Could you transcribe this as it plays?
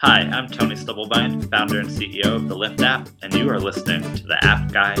Hi, I'm Tony Stubblebine, founder and CEO of the Lyft app, and you are listening to the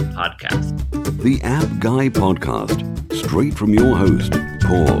App Guy Podcast. The App Guy Podcast, straight from your host,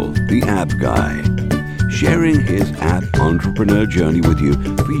 Paul, the App Guy, sharing his app entrepreneur journey with you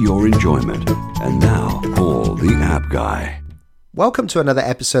for your enjoyment. And now, Paul, the App Guy. Welcome to another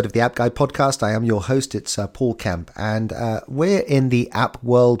episode of the App Guy Podcast. I am your host. It's Paul Kemp, and we're in the app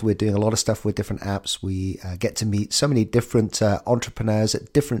world. We're doing a lot of stuff with different apps. We get to meet so many different entrepreneurs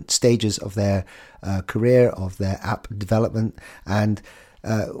at different stages of their career, of their app development. And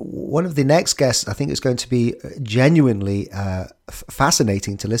one of the next guests, I think, is going to be genuinely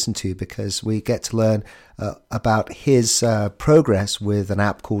fascinating to listen to, because we get to learn about his progress with an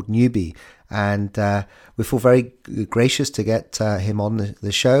app called Newbee. And we feel very gracious to get him on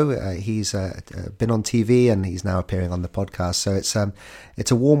the show. He's been on TV and he's now appearing on the podcast. So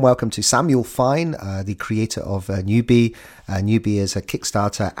it's a warm welcome to Samuel Fine, the creator of Newbee. Newbee is a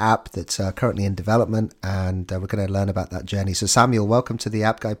Kickstarter app that's currently in development, and we're going to learn about that journey. So Samuel, welcome to the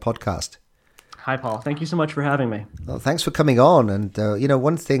App Guy Podcast. Hi, Paul. Thank you so much for having me. Well, thanks for coming on. And,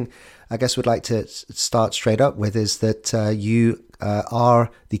 one thing I guess we'd like to start straight up with is that you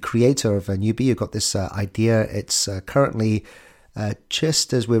are the creator of Newbee. You've got this idea. It's currently,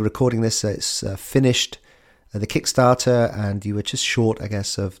 just as we're recording this, it's finished the Kickstarter, and you were just short, I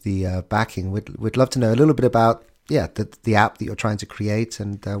guess, of the backing. We'd love to know a little bit about, the app that you're trying to create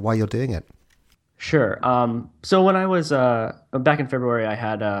and why you're doing it. Sure. So when I was back in February, I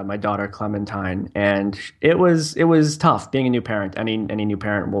had my daughter Clementine, and it was tough being a new parent. Any new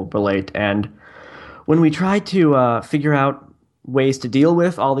parent will relate. And when we tried to figure out ways to deal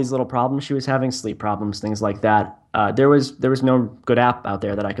with all these little problems she was having, sleep problems, things like that, there was no good app out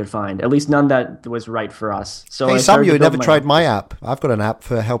there that I could find. At least none that was right for us. So hey, Sam, you never tried my app. I've got an app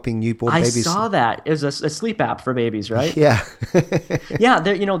for helping newborn babies. I saw that. It was a sleep app for babies, right? Yeah. Yeah,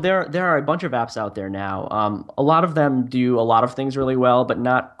 there are a bunch of apps out there now. A lot of them do a lot of things really well, but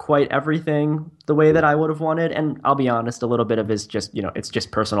not quite everything the way that I would have wanted. And I'll be honest, a little bit of it is just, it's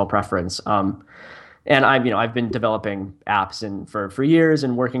just personal preference. And I've been developing apps for years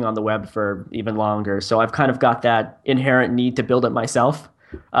and working on the web for even longer. So I've kind of got that inherent need to build it myself,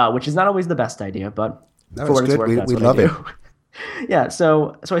 which is not always the best idea, but for what it's worth, that's what I do. Yeah,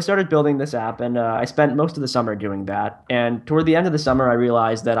 so I started building this app, and I spent most of the summer doing that. And toward the end of the summer, I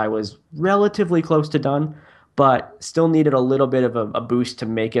realized that I was relatively close to done, but still needed a little bit of a boost to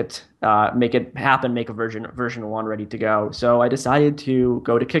make it happen, make a version 1 ready to go. So I decided to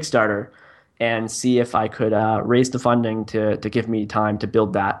go to Kickstarter and see if I could raise the funding to give me time to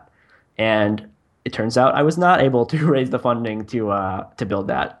build that. And it turns out I was not able to raise the funding to build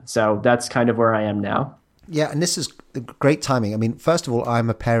that. So that's kind of where I am now. Yeah, and this is great timing. I mean, first of all, I'm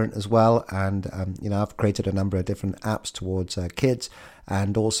a parent as well, and I've created a number of different apps towards kids,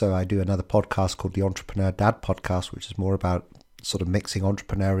 and also I do another podcast called the Entrepreneur Dad Podcast, which is more about sort of mixing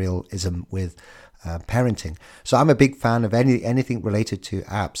entrepreneurialism with parenting. So I'm a big fan of anything related to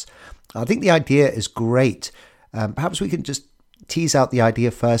apps. I think the idea is great. Perhaps we can just tease out the idea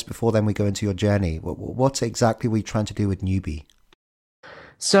first before then we go into your journey. What exactly were you trying to do with Newbee?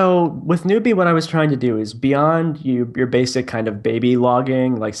 So with Newbee, what I was trying to do is beyond your basic kind of baby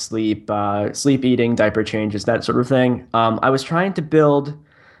logging, like sleep eating, diaper changes, that sort of thing. I was trying to build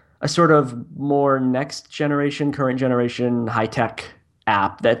a sort of more next generation, current generation, high-tech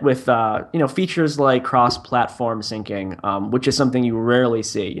app that with features like cross-platform syncing, which is something you rarely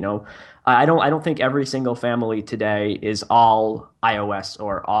see. I don't think every single family today is all iOS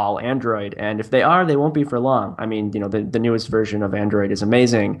or all Android, and if they are, they won't be for long. I mean, the newest version of Android is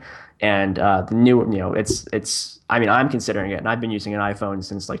amazing, and the new, I'm considering it, and I've been using an iPhone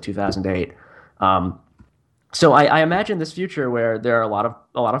since like 2008. So I imagine this future where there are a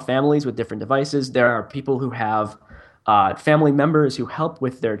lot of families with different devices. There are people who have family members who help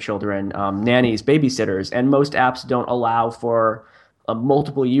with their children, nannies, babysitters, and most apps don't allow for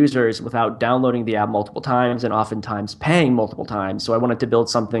multiple users without downloading the app multiple times and oftentimes paying multiple times. So I wanted to build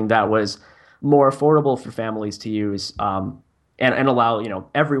something that was more affordable for families to use, and allow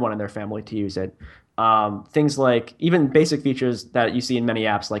everyone in their family to use it. Things like even basic features that you see in many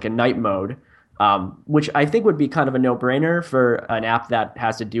apps, like a night mode, which I think would be kind of a no-brainer for an app that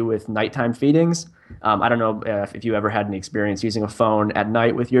has to do with nighttime feedings. I don't know if you ever had any experience using a phone at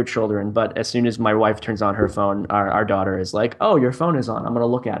night with your children, but as soon as my wife turns on her phone, our daughter is like, "Oh, your phone is on. I'm going to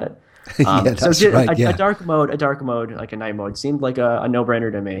look at it." A dark mode, like a night mode, seemed like a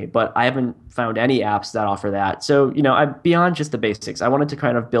no-brainer to me, but I haven't found any apps that offer that. So, beyond just the basics, I wanted to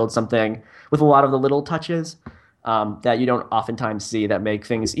kind of build something with a lot of the little touches that you don't oftentimes see that make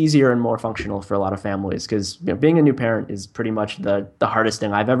things easier and more functional for a lot of families. Because being a new parent is pretty much the hardest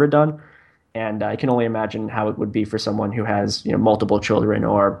thing I've ever done, and I can only imagine how it would be for someone who has multiple children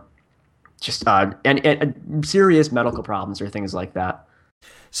or just and serious medical problems or things like that.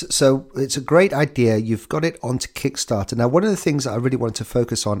 So it's a great idea. You've got it onto Kickstarter. Now, one of the things that I really want to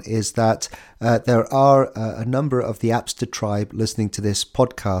focus on is that there are a number of the Appster tribe listening to this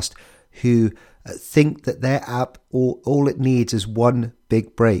podcast who think that their app, all it needs is one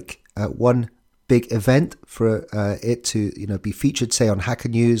big break, one big event for it to be featured, say on Hacker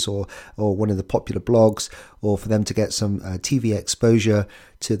News or one of the popular blogs, or for them to get some TV exposure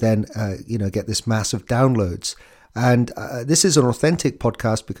to then get this massive downloads. And this is an authentic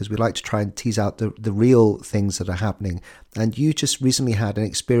podcast because we like to try and tease out the real things that are happening. And you just recently had an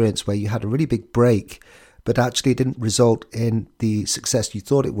experience where you had a really big break, but actually didn't result in the success you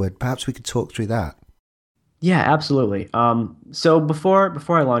thought it would. Perhaps we could talk through that. Yeah, absolutely. So before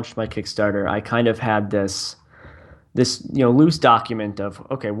I launched my Kickstarter, I kind of had this loose document of,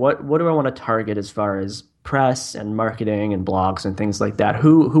 okay, what do I want to target as far as press and marketing and blogs and things like that?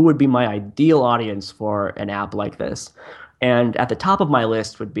 Who would be my ideal audience for an app like this? And at the top of my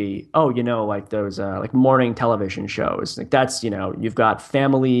list would be, like those like morning television shows. Like that's, you've got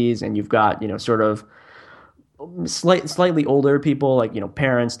families and you've got, sort of slightly older people, like,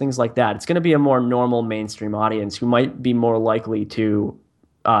 parents, things like that. It's going to be a more normal mainstream audience who might be more likely to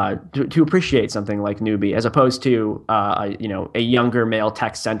appreciate something like Newbee, as opposed to a younger male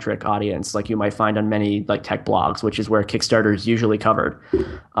tech centric audience like you might find on many like tech blogs, which is where Kickstarter is usually covered.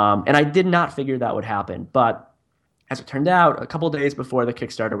 And I did not figure that would happen, but as it turned out, a couple of days before the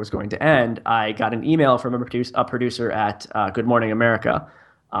Kickstarter was going to end, I got an email from a producer at Good Morning America,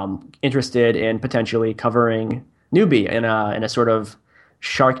 interested in potentially covering Newbee in a sort of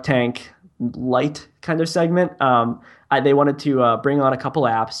Shark Tank light kind of segment. They wanted to bring on a couple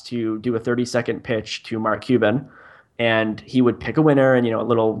apps to do a 30-second pitch to Mark Cuban, and he would pick a winner and a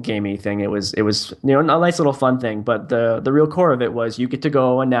little gamey thing. It was a nice little fun thing, but the real core of it was you get to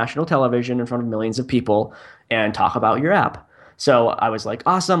go on national television in front of millions of people and talk about your app. So I was like,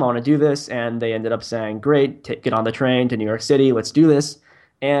 awesome, I want to do this, and they ended up saying, great, get on the train to New York City, let's do this.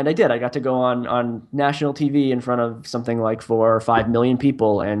 And I did. I got to go on national TV in front of something like 4 or 5 million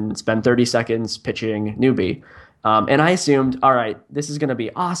people and spend 30 seconds pitching Newbee. And I assumed, all right, this is going to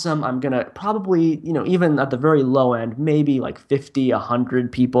be awesome. I'm going to probably, even at the very low end, maybe like 50,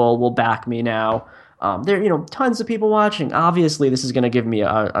 100 people will back me now. There are, tons of people watching. Obviously, this is going to give me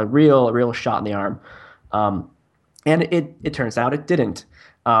a real shot in the arm. And it turns out it didn't.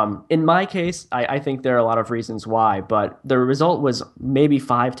 In my case, I think there are a lot of reasons why, but the result was maybe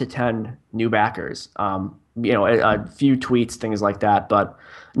 5 to 10 new backers, a few tweets, things like that, but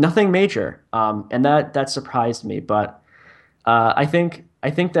nothing major. And that surprised me. But I think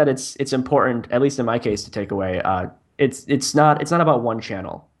that it's important, at least in my case, to take away. It's not about one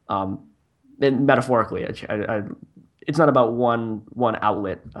channel. Metaphorically, it's not about one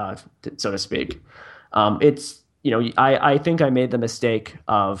outlet, so to speak. I think I made the mistake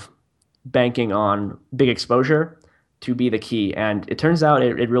of banking on big exposure to be the key. And it turns out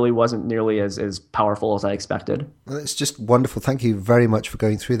it really wasn't nearly as powerful as I expected. Well, it's just wonderful. Thank you very much for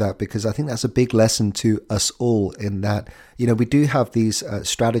going through that, because I think that's a big lesson to us all in that, we do have these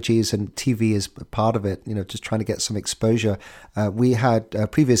strategies, and TV is part of it, just trying to get some exposure. We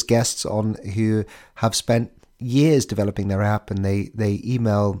had previous guests on who have spent years developing their app, and they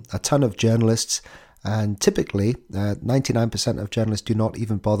email a ton of journalists. And typically, 99% of journalists do not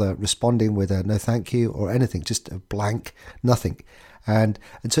even bother responding with a no thank you or anything, just a blank, nothing. And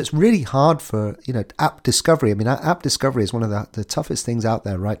so it's really hard for, app discovery. I mean, app discovery is one of the toughest things out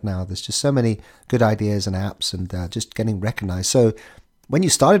there right now. There's just so many good ideas and apps, and just getting recognized. So when you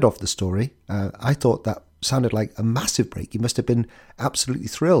started off the story, I thought that sounded like a massive break. You must have been absolutely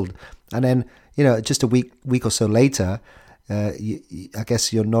thrilled. And then, just a week or so later, I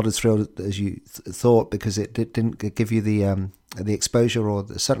guess you're not as thrilled as you thought, because it didn't give you the exposure or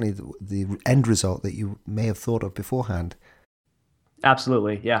certainly the end result that you may have thought of beforehand.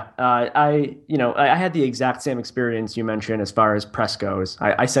 Absolutely, yeah. I had the exact same experience you mentioned as far as press goes.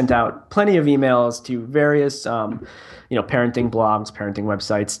 I sent out plenty of emails to various, parenting blogs, parenting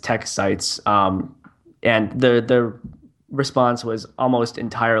websites, tech sites, and the response was almost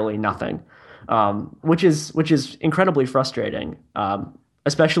entirely nothing. Which is incredibly frustrating,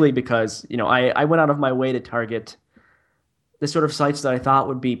 especially because I went out of my way to target the sort of sites that I thought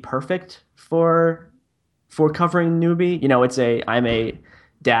would be perfect for covering Newbee. I'm a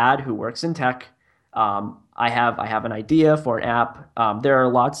dad who works in tech. I have an idea for an app. There are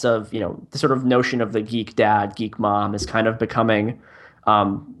lots of, the sort of notion of the geek dad, geek mom is kind of becoming a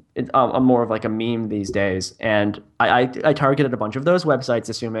more of like a meme these days. And I targeted a bunch of those websites,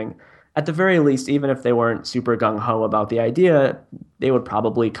 assuming at the very least, even if they weren't super gung ho about the idea, they would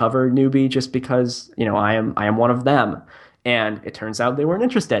probably cover Newbie just because, I am one of them. And it turns out they weren't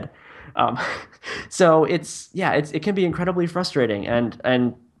interested. Um, so it can be incredibly frustrating.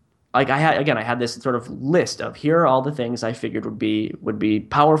 And like I had this sort of list of here are all the things I figured would be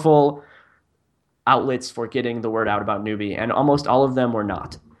powerful outlets for getting the word out about Newbie, and almost all of them were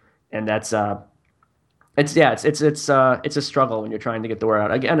not. And that's it's a struggle when you're trying to get the word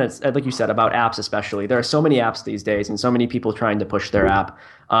out. Again, it's like you said about apps, especially. There are so many apps these days, and so many people trying to push their app.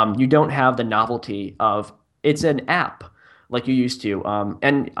 You don't have the novelty of it's an app like you used to.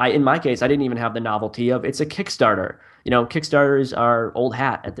 In my case, I didn't even have the novelty of it's a Kickstarter. Kickstarters are old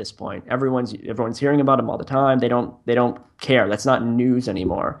hat at this point. Everyone's hearing about them all the time. They don't care. That's not news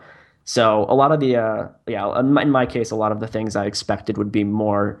anymore. So a lot of in my case, a lot of the things I expected would be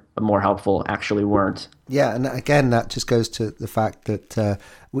more helpful actually weren't. Yeah, and again, that just goes to the fact that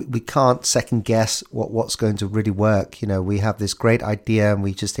we can't second guess what's going to really work. We have this great idea and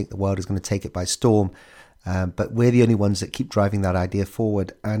we just think the world is going to take it by storm. But we're the only ones that keep driving that idea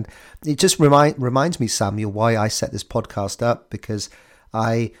forward. And it just reminds me, Samuel, why I set this podcast up, because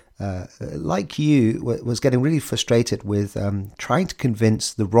I, like you, was getting really frustrated with trying to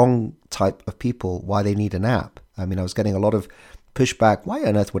convince the wrong type of people why they need an app. I mean, I was getting a lot of pushback. Why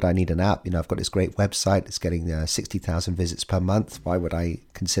on earth would I need an app? I've got this great website. It's getting 60,000 visits per month. Why would I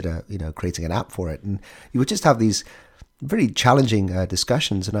consider, creating an app for it? And you would just have these very challenging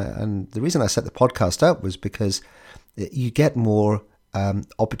discussions. And the reason I set the podcast up was because you get more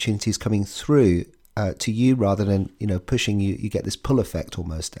opportunities coming through to you rather than pushing you. You get this pull effect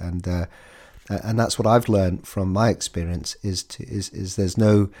almost, and that's what I've learned from my experience is there's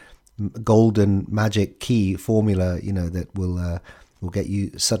no golden magic key formula that will get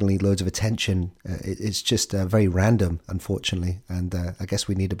you suddenly loads of attention. It's just very random, unfortunately, and I guess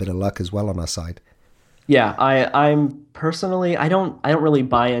we need a bit of luck as well on our side. Yeah, I'm personally, I don't really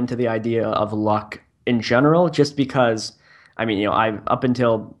buy into the idea of luck in general, just because, I mean, up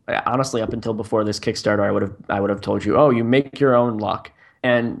until before this Kickstarter, I would have told you, oh, you make your own luck,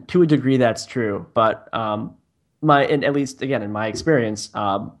 and to a degree that's true. But at least again in my experience,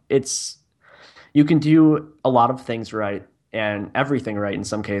 you can do a lot of things right and everything right in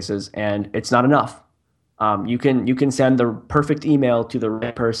some cases, and it's not enough. You can send the perfect email to the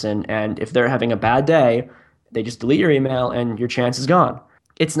right person, and if they're having a bad day, they just delete your email and your chance is gone.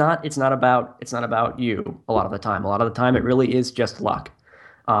 It's not about you a lot of the time. A lot of the time, it really is just luck.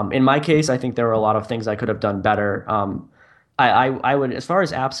 In my case, I think there were a lot of things I could have done better. I would, as far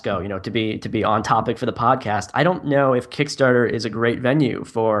as apps go, to be on topic for the podcast, I don't know if Kickstarter is a great venue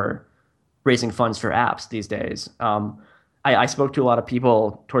for raising funds for apps these days. I spoke to a lot of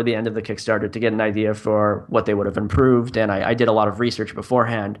people toward the end of the Kickstarter to get an idea for what they would have improved, and I did a lot of research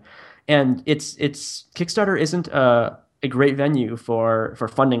beforehand. And it's Kickstarter isn't a great venue for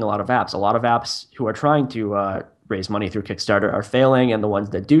funding a lot of apps. A lot of apps who are trying to raise money through Kickstarter are failing, and the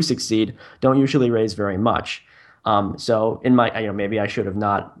ones that do succeed don't usually raise very much. So in my, maybe I should have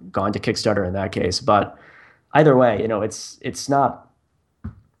not gone to Kickstarter in that case, but either way, it's not.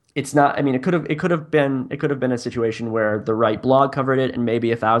 I mean, it could have been a situation where the right blog covered it and maybe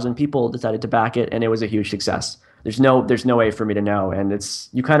 1,000 people decided to back it and it was a huge success. There's no way for me to know, and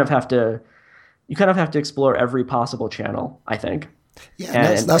you kind of have to explore every possible channel, I think.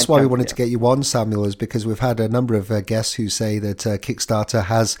 Yeah, and that's why we wanted to get you on, Samuel, is because we've had a number of guests who say that Kickstarter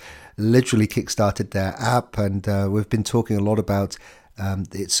has literally kickstarted their app, and we've been talking a lot about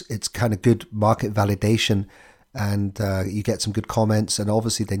it's kind of good market validation. And you get some good comments, and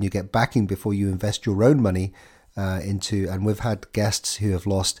obviously then you get backing before you invest your own money into. And we've had guests who have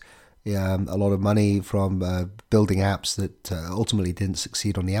lost a lot of money from building apps that ultimately didn't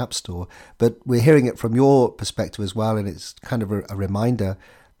succeed on the App Store. But we're hearing it from your perspective as well, and it's kind of a reminder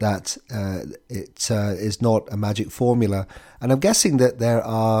that it is not a magic formula. And I'm guessing that there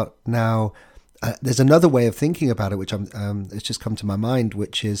are now there's another way of thinking about it, which it's just come to my mind,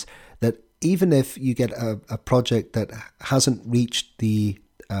 which is that even if you get a project that hasn't reached the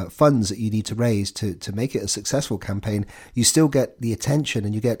funds that you need to raise to make it a successful campaign, you still get the attention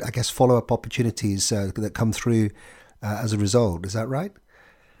and you get, I guess, follow-up opportunities that come through as a result. Is that right?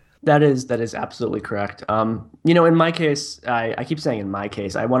 That is absolutely correct. In my case, I keep saying in my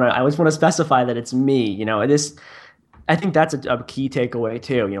case, I always want to specify that it's me. I think that's a key takeaway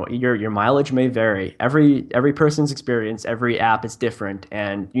too. You know, your mileage may vary. Every person's experience, every app is different,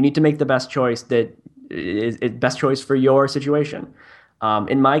 and you need to make the best choice that is best choice for your situation.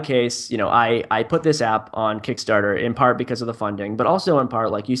 In my case, you know, I put this app on Kickstarter in part because of the funding, but also in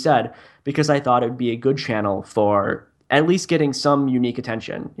part, like you said, because I thought it would be a good channel for at least getting some unique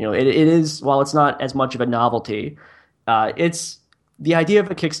attention. You know, it is, while it's not as much of a novelty, it's the idea of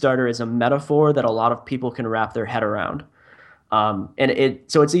a Kickstarter is a metaphor that a lot of people can wrap their head around.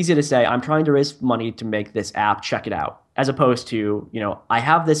 So it's easy to say, I'm trying to raise money to make this app, check it out, as opposed to, you know, I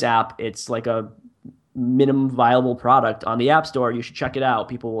have this app, it's like a minimum viable product on the App Store. You should check it out.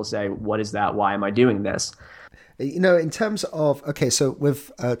 People will say, what is that? Why am I doing this? You know, in terms of, okay, so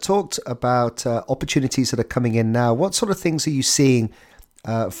we've talked about opportunities that are coming in now. What sort of things are you seeing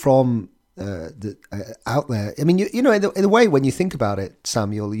from out there? I mean, you know, in a way, when you think about it,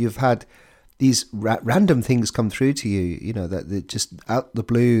 Samuel, you've had these random things come through to you, you know, that just out the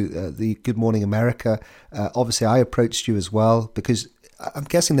blue, the Good Morning America. Obviously, I approached you as well because I'm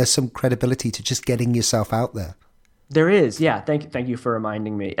guessing there's some credibility to just getting yourself out there. There is, yeah. Thank you for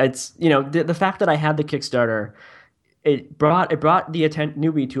reminding me. It's, you know, the fact that I had the Kickstarter, it brought the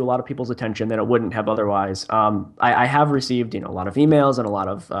Newbee to a lot of people's attention that it wouldn't have otherwise. I have received, you know, a lot of emails and a lot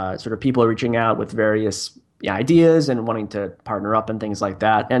of sort of people reaching out with various ideas and wanting to partner up and things like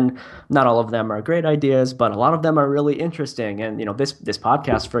that. And not all of them are great ideas, but a lot of them are really interesting. And, you know, this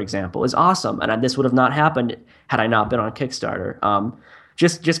podcast, for example, is awesome. And this would have not happened had I not been on Kickstarter.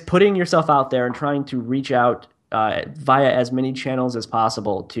 Just putting yourself out there and trying to reach out via as many channels as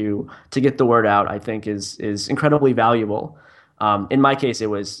possible to get the word out, I think is incredibly valuable. In my case, it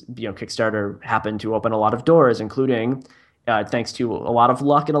was, you know, Kickstarter happened to open a lot of doors, including thanks to a lot of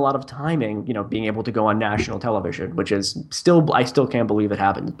luck and a lot of timing, you know, being able to go on national television, which is I still can't believe it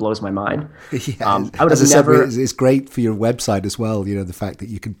happened. It blows my mind. Yeah, I would have never. It's great for your website as well. You know, the fact that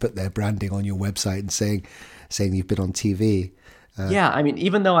you can put their branding on your website and saying you've been on TV. Yeah, I mean,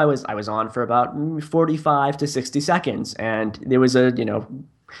 even though I was on for about 45 to 60 seconds, and there was a, you know,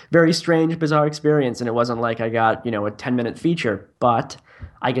 very strange, bizarre experience, and it wasn't like I got, you know, a 10-minute feature, but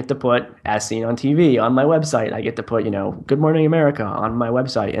I get to put As Seen on TV on my website. I get to put, you know, Good Morning America on my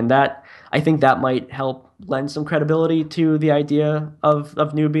website, and that, I think that might help lend some credibility to the idea of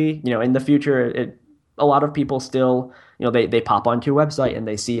Newbee. You know, in the future, a lot of people still, you know, they pop onto a website and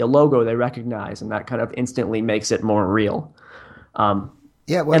they see a logo they recognize, and that kind of instantly makes it more real.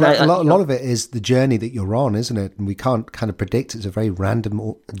 Yeah, well, a lot of it is the journey that you're on, isn't it? And we can't kind of predict. It's a very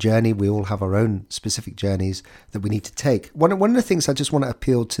random journey. We all have our own specific journeys that we need to take. One of the things I just want to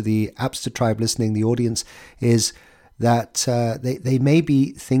appeal to the Appster tribe listening, the audience, is that they may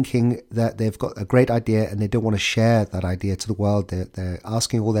be thinking that they've got a great idea and they don't want to share that idea to the world. They're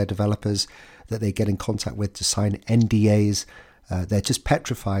asking all their developers that they get in contact with to sign NDAs. They're just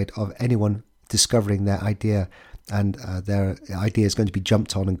petrified of anyone discovering their idea. And their idea is going to be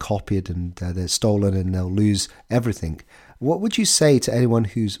jumped on and copied, and they're stolen and they'll lose everything. What would you say to anyone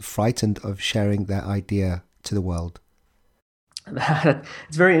who's frightened of sharing their idea to the world?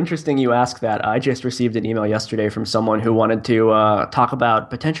 It's very interesting you ask that. I just received an email yesterday from someone who wanted to talk about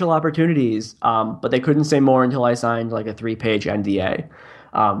potential opportunities, but they couldn't say more until I signed like a 3-page NDA.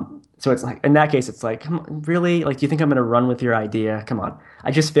 So it's like, in that case, it's like, come on, really? Like, do you think I'm going to run with your idea? Come on.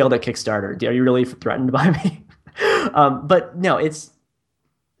 I just failed at Kickstarter. Are you really threatened by me? But no, it's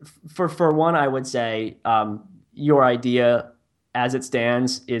for one, I would say your idea as it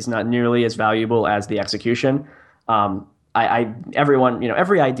stands is not nearly as valuable as the execution. Everyone, you know,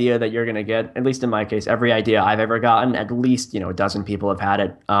 every idea that you're going to get, at least in my case, every idea I've ever gotten, at least, you know, a dozen people have had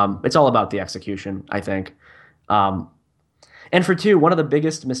it. It's all about the execution, I think. And for two, one of the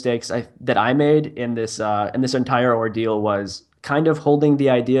biggest mistakes that I made in this entire ordeal was kind of holding the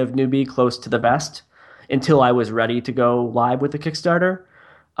idea of Newbee close to the vest until I was ready to go live with the Kickstarter.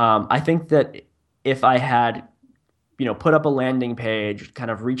 I think that if I had, you know, put up a landing page, kind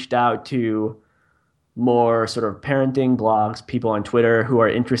of reached out to more sort of parenting blogs, people on Twitter who are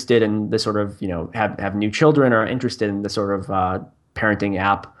interested in the sort of, you know, have new children or are interested in the sort of parenting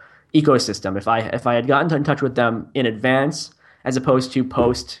app ecosystem. If I had gotten in touch with them in advance, as opposed to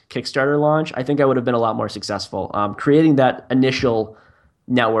post Kickstarter launch, I think I would have been a lot more successful. Creating that initial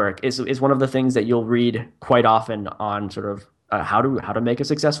network is one of the things that you'll read quite often on sort of how to make a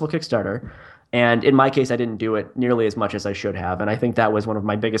successful Kickstarter. And in my case, I didn't do it nearly as much as I should have. And I think that was one of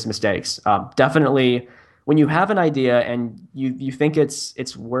my biggest mistakes. Definitely, when you have an idea and you think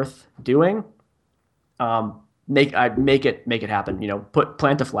it's worth doing, make it happen.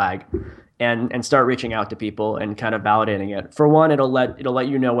 Plant a flag, and start reaching out to people and kind of validating it. For one, it'll let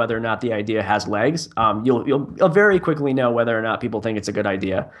you know whether or not the idea has legs. You'll very quickly know whether or not people think it's a good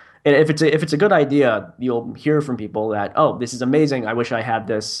idea. And if it's a good idea, you'll hear from people that, oh, this is amazing. I wish I had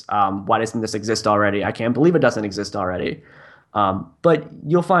this. Why doesn't this exist already? I can't believe it doesn't exist already. But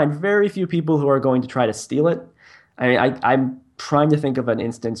you'll find very few people who are going to try to steal it. I'm trying to think of an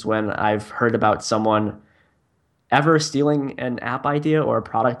instance when I've heard about someone ever stealing an app idea or a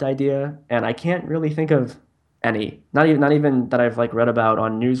product idea, and I can't really think of any. Not even that I've read about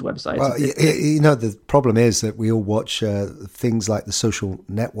on news websites. Well, the problem is that we all watch things like The Social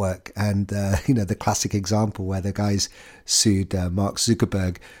Network, and the classic example where the guys sued Mark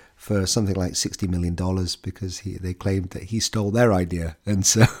Zuckerberg for something like $60 million because they claimed that he stole their idea, and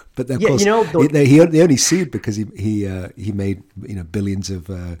so. But of course, they only sued because he made billions of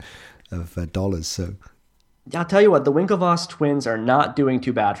dollars. So. I'll tell you what, the Winklevoss twins are not doing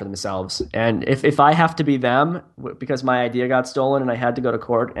too bad for themselves. And if I have to be them because my idea got stolen and I had to go to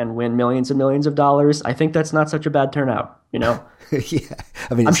court and win millions and millions of dollars, I think that's not such a bad turnout, Yeah,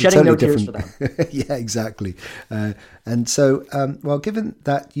 I mean, I'm shedding no tears for them. Yeah, exactly. And so, given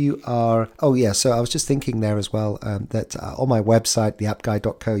that you are, so I was just thinking there as well that on my website,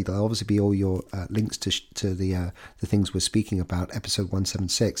 theappguy.co, there'll obviously be all your links to the things we're speaking about, episode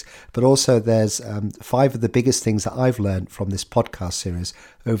 176. But also, there's 5 of the biggest things that I've learned from this podcast series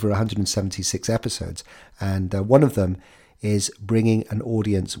over 176 episodes, and one of them is bringing an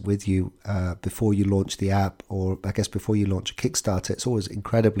audience with you before you launch the app, or I guess before you launch a Kickstarter. It's always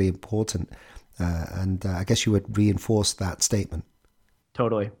incredibly important. And I guess you would reinforce that statement.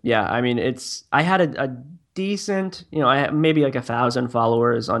 Totally. Yeah. I mean, I had a decent, I had maybe 1,000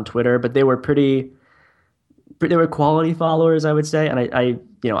 followers on Twitter, but they were they were quality followers, I would say. And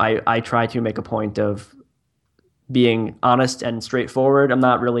I try to make a point of being honest and straightforward. I'm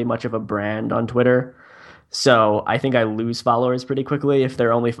not really much of a brand on Twitter. So I think I lose followers pretty quickly if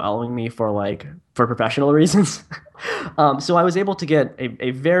they're only following me for professional reasons. So I was able to get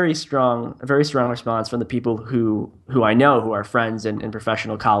a very strong response from the people who I know, who are friends and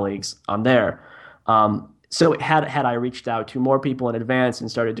professional colleagues on there. So had I reached out to more people in advance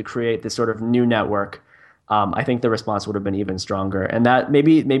and started to create this sort of new network, I think the response would have been even stronger. And that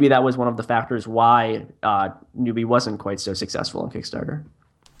maybe that was one of the factors why Newbee wasn't quite so successful on Kickstarter.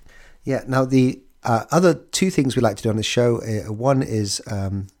 Yeah. Now the other 2 things we like to do on the show. One is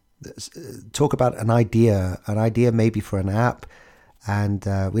talk about an idea maybe for an app, and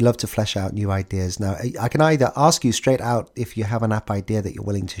we love to flesh out new ideas. Now, I can either ask you straight out if you have an app idea that you're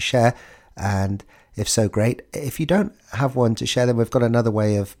willing to share, and if so, great. If you don't have one to share, then we've got another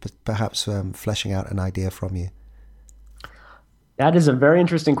way of perhaps fleshing out an idea from you. That is a very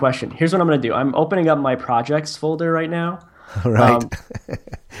interesting question. Here's what I'm going to do. I'm opening up my projects folder right now. Right.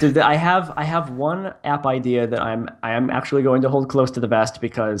 I have one app idea that I am actually going to hold close to the vest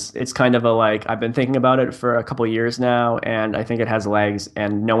because it's kind of I've been thinking about it for a couple of years now, and I think it has legs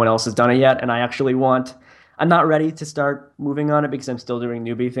and no one else has done it yet. And I'm not ready to start moving on it because I'm still doing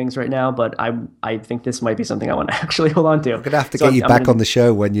Newbee things right now, but I think this might be something I want to actually hold on to. I'm going to have to get you back on the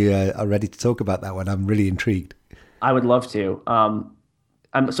show when you are ready to talk about that one. I'm really intrigued. I would love to.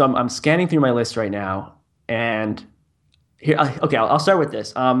 I'm scanning through my list right now, and here, okay, I'll start with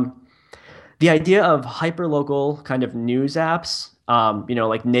this. The idea of hyperlocal kind of news apps,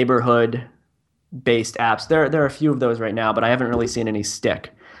 like neighborhood-based apps. There are a few of those right now, but I haven't really seen any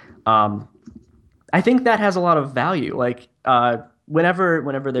stick. I think that has a lot of value.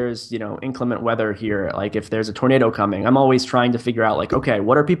 Whenever there's inclement weather here, like if there's a tornado coming, I'm always trying to figure out okay,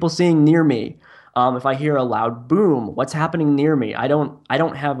 what are people seeing near me? If I hear a loud boom, what's happening near me? I don't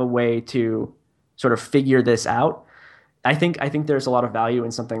have a way to sort of figure this out. I think there's a lot of value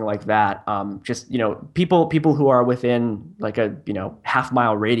in something like that. People who are within a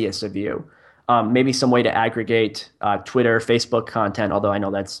half-mile radius of you. Maybe some way to aggregate Twitter, Facebook content, although I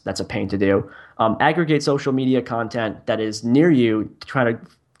know that's a pain to do. Aggregate social media content that is near you to try to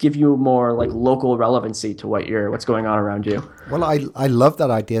give you more local relevancy to what's going on around you. Well, I love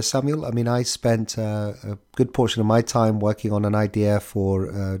that idea, Samuel. I mean, I spent a good portion of my time working on an idea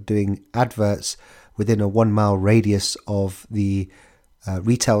for doing adverts within a 1 mile radius of the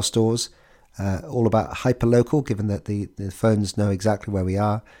retail stores, all about hyperlocal, given that the phones know exactly where we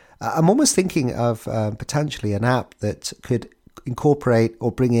are. I'm almost thinking of potentially an app that could incorporate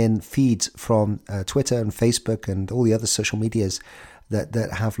or bring in feeds from Twitter and Facebook and all the other social medias that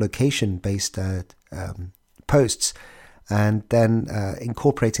have location-based posts, and then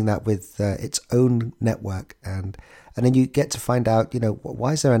incorporating that with its own network. And and then you get to find out,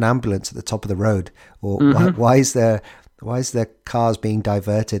 why is there an ambulance at the top of the road, or why is there cars being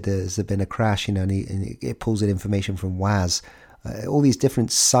diverted? Has there been a crash? And it pulls in information from WAS, all these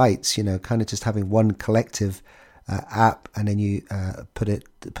different sites. Kind of just having one collective app, and then you put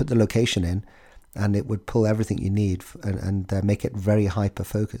the location in, and it would pull everything you need and make it very hyper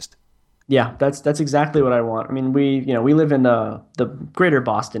focused. Yeah, that's exactly what I want. I mean, we live in the greater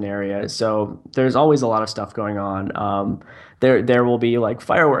Boston area, so there's always a lot of stuff going on. There will be like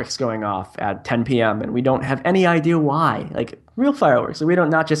fireworks going off at 10 p.m. and we don't have any idea why. Like real fireworks. So we don't,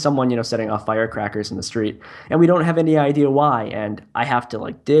 not just someone, setting off firecrackers in the street, and we don't have any idea why. And I have to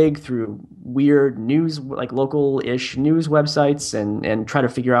like dig through weird news, like local-ish news websites, and try to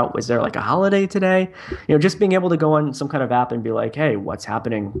figure out, was there like a holiday today? Just being able to go on some kind of app and be like, hey, what's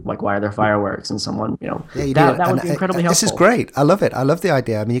happening? Like, why are there fireworks? And someone, that would be incredibly helpful. This is great. I love it. I love the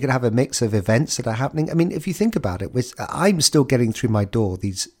idea. I mean, you can have a mix of events that are happening. I mean, if you think about it, I'm still getting through my door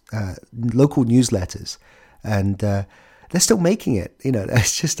these local newsletters, and they're still making it.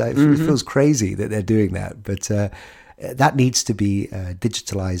 It's just it feels crazy that they're doing that, but that needs to be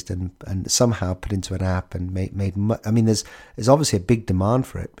digitalized and somehow put into an app and made. I mean, there's obviously a big demand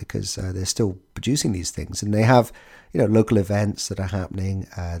for it because they're still producing these things, and they have local events that are happening.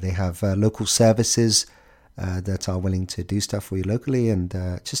 They have local services that are willing to do stuff for you locally, and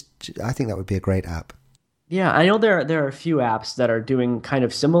I think that would be a great app. Yeah, I know there are a few apps that are doing kind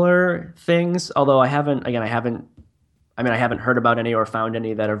of similar things, although I haven't heard about any or found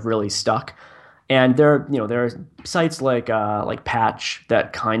any that have really stuck. And there are sites like Patch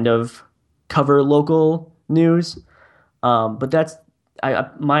that kind of cover local news, but that's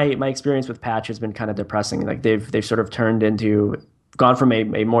my experience with Patch has been kind of depressing. Like they've sort of gone from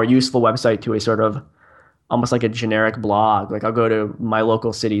a more useful website to a sort of almost like a generic blog. Like I'll go to my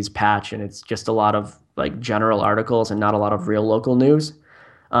local city's Patch, and it's just a lot of like general articles and not a lot of real local news.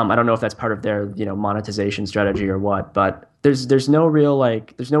 I don't know if that's part of their monetization strategy or what, but there's no real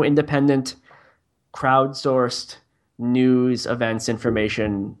there's no independent crowdsourced news, events,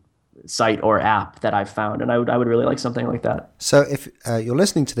 information site or app that I've found, and I would really like something like that. So if you're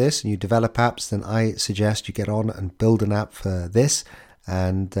listening to this and you develop apps, then I suggest you get on and build an app for this,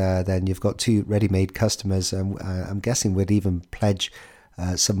 and then you've got 2 ready-made customers, and I'm guessing we'd even pledge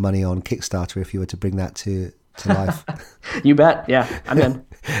some money on Kickstarter if you were to bring that to life. You bet. Yeah, I'm in.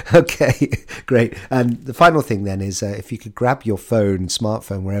 Okay, great. And the final thing then is if you could grab your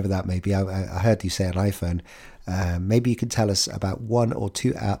smartphone, wherever that may be. I heard you say an iPhone. Maybe you could tell us about 1 or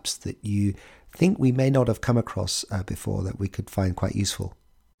 2 apps that you think we may not have come across before that we could find quite useful.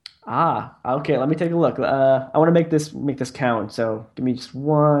 Okay. Let me take a look. I want to make this count. So give me just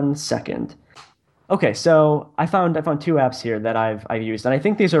 1 second. Okay, so I found 2 apps here that I've used, and I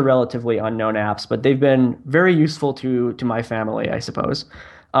think these are relatively unknown apps, but they've been very useful to my family, I suppose.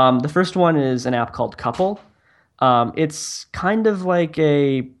 The first one is an app called Couple. It's kind of like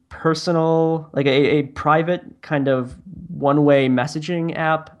a personal, like a private kind of one-way messaging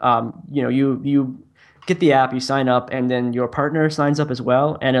app. You get the app, you sign up, and then your partner signs up as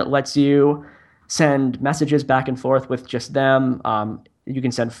well, and it lets you send messages back and forth with just them. You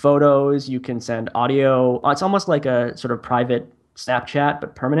can send photos, you can send audio. It's almost like a sort of private Snapchat,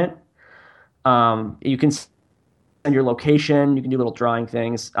 but permanent. You can send your location, you can do little drawing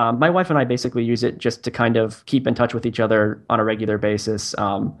things. My wife and I basically use it just to kind of keep in touch with each other on a regular basis,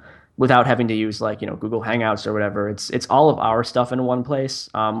 without having to use Google Hangouts or whatever. It's all of our stuff in one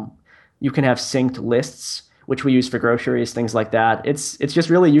place. You can have synced lists, which we use for groceries, things like that. It's just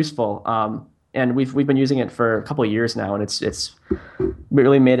really useful. And we've been using it for a couple of years now, and it's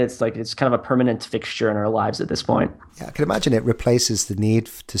really made it's kind of a permanent fixture in our lives at this point. Yeah, I can imagine it replaces the need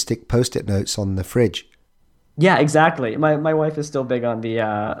to stick Post-it notes on the fridge. Yeah, exactly. My wife is still big on the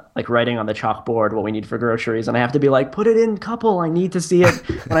writing on the chalkboard what we need for groceries, and I have to be like, put it in Couple. I need to see it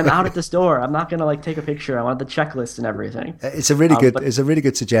when I'm out at the store. I'm not gonna take a picture. I want the checklist and everything. It's a really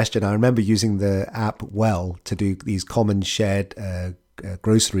good suggestion. I remember using the app well to do these common shared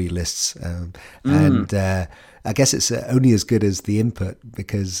grocery lists, and I guess it's only as good as the input,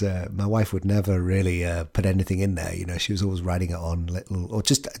 because my wife would never really put anything in there. She was always writing it on little, or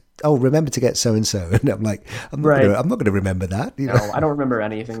just, remember to get so and so, and I'm like, I'm not going to remember that. No, I don't remember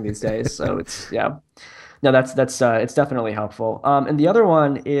anything these days. So it's no, that's it's definitely helpful. And the other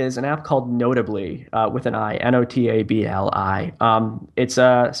one is an app called Notably, with an I, Notabli. It's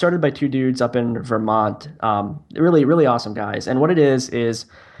started by 2 dudes up in Vermont. Really, really awesome guys. And what it is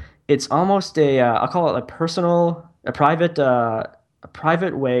it's almost I'll call it a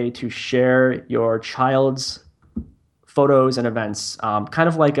private way to share your child's photos and events. Kind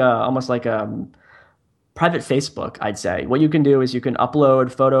of like almost like a private Facebook, I'd say. What you can do is you can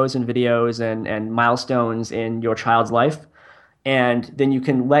upload photos and videos and milestones in your child's life, and then you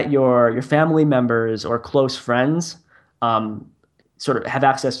can let your family members or close friends sort of have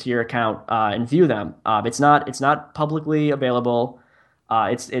access to your account and view them. It's not publicly available.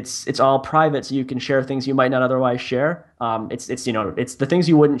 It's all private, so you can share things you might not otherwise share. It's the things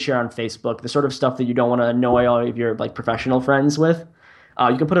you wouldn't share on Facebook, the sort of stuff that you don't want to annoy all of your like professional friends with.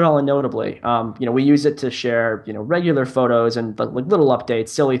 You can put it all in Notably. We use it to share regular photos and like little updates,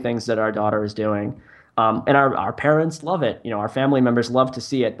 silly things that our daughter is doing. And our parents love it. Our family members love to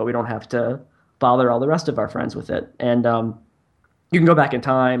see it, but we don't have to bother all the rest of our friends with it. And you can go back in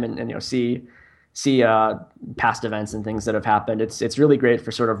time and see past events and things that have happened. It's really great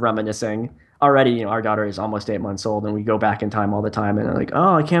for sort of reminiscing. Already, our daughter is almost 8 months old, and we go back in time all the time. And like,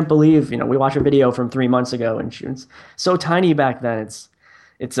 oh, I can't believe we watch a video from 3 months ago, and she was so tiny back then.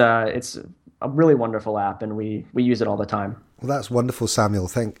 It's a really wonderful app, and we use it all the time. Well, that's wonderful, Samuel.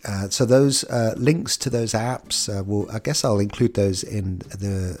 So those links to those apps, I guess I'll include those in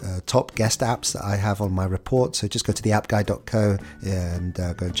the top guest apps that I have on my report. So just go to theappguy.co and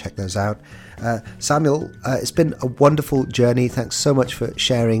go and check those out. Samuel, it's been a wonderful journey. Thanks so much for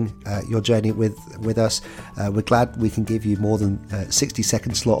sharing your journey with us. We're glad we can give you more than a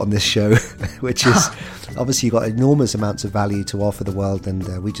 60-second slot on this show, which is obviously you've got enormous amounts of value to offer the world,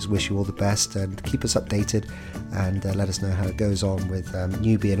 and we just wish you all the best, and keep us updated and let us know how it goes on with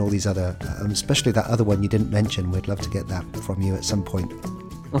Newbee and all these other, especially that other one you didn't mention. We'd love to get that from you at some point.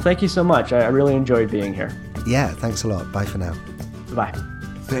 Well, thank you so much. I really enjoyed being here. Yeah, thanks a lot. Bye for now. Bye.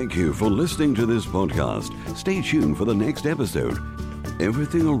 Thank you for listening to this podcast. Stay tuned for the next episode.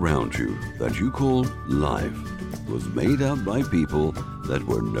 Everything around you that you call life was made up by people that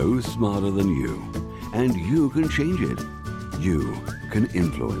were no smarter than you. And you can change it. You can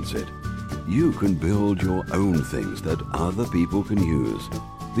influence it. You can build your own things that other people can use.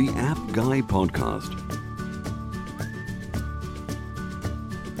 The App Guy Podcast.